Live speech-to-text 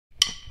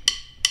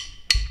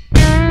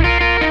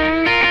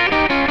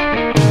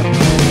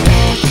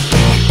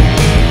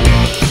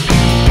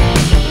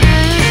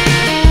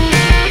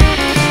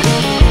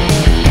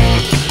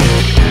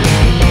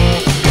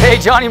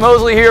Johnny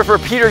Mosley here for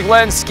Peter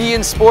Glenn Ski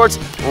and Sports,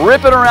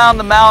 ripping around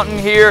the mountain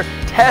here,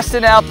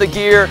 testing out the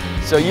gear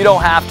so you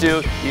don't have to.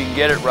 You can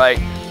get it right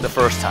the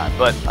first time.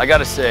 But I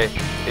gotta say,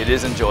 it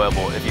is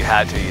enjoyable. If you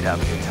had to, you'd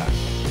have a good time.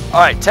 All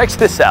right, check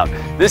this out.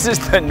 This is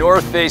the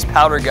North Face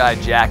Powder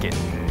Guide jacket.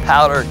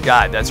 Powder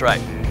Guide, that's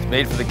right. It's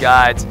made for the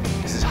guides.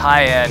 This is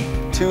high-end,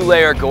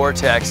 2-layer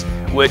Gore-Tex,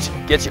 which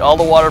gets you all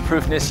the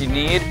waterproofness you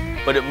need,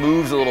 but it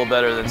moves a little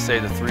better than, say,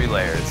 the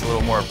 3-layer. It's a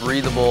little more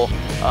breathable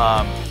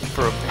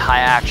for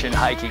high-action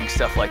hiking,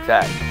 stuff like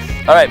that.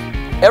 All right,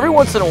 every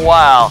once in a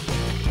while,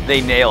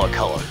 they nail a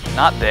color.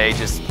 Not they,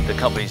 just the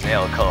companies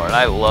nail a color. And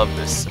I love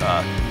this.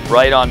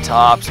 Bright on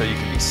top so you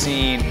can be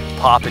seen,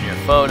 pop in your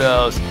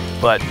photos,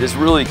 but this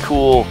really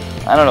cool,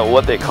 I don't know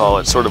what they call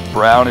it, sort of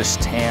brownish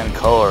tan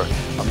color.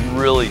 I'm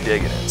really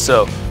digging it.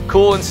 So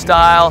cool in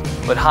style,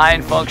 but high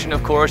in function,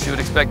 of course. You would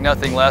expect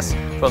nothing less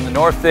from the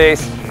North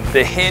Face.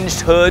 The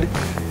hinged hood,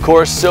 of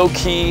course, so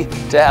key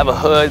to have a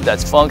hood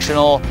that's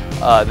functional,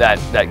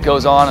 that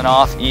goes on and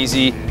off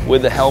easy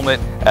with the helmet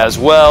as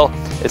well.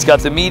 It's got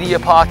the media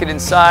pocket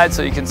inside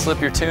so you can slip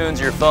your tunes,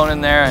 your phone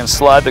in there and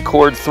slide the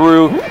cord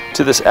through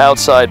to this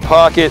outside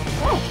pocket.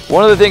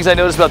 One of the things I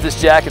noticed about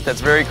this jacket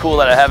that's very cool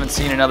that I haven't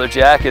seen in other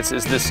jackets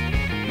is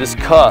this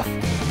cuff.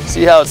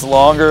 See how it's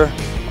longer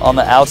on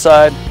the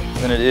outside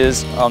than it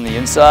is on the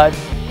inside?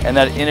 And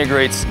that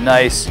integrates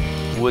nice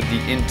with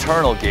the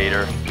internal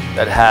gaiter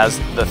that has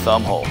the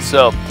thumb hole.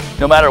 So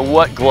no matter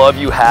what glove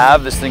you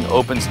have, this thing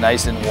opens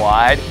nice and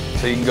wide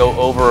so you can go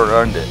over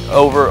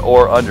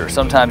or under.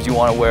 Sometimes you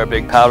want to wear a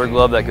big powder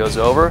glove that goes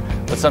over,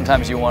 but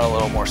sometimes you want a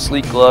little more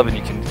sleek glove and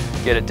you can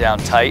get it down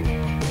tight.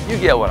 You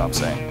get what I'm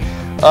saying.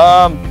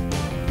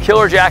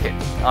 Killer jacket,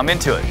 I'm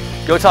into it.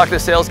 Go talk to the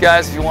sales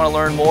guys if you want to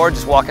learn more.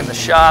 Just walk in the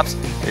shops,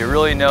 they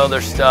really know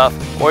their stuff.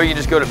 Or you can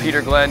just go to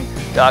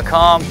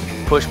peterglenn.com,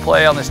 push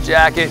play on this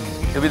jacket.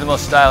 You'll be the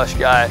most stylish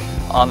guy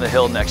on the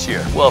hill next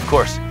year. Well, of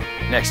course,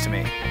 next to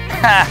me.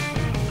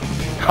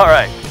 All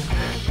right,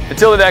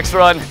 until the next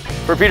run,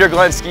 for Peter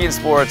Glenn Ski and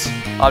Sports,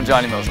 I'm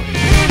Johnny Mosley.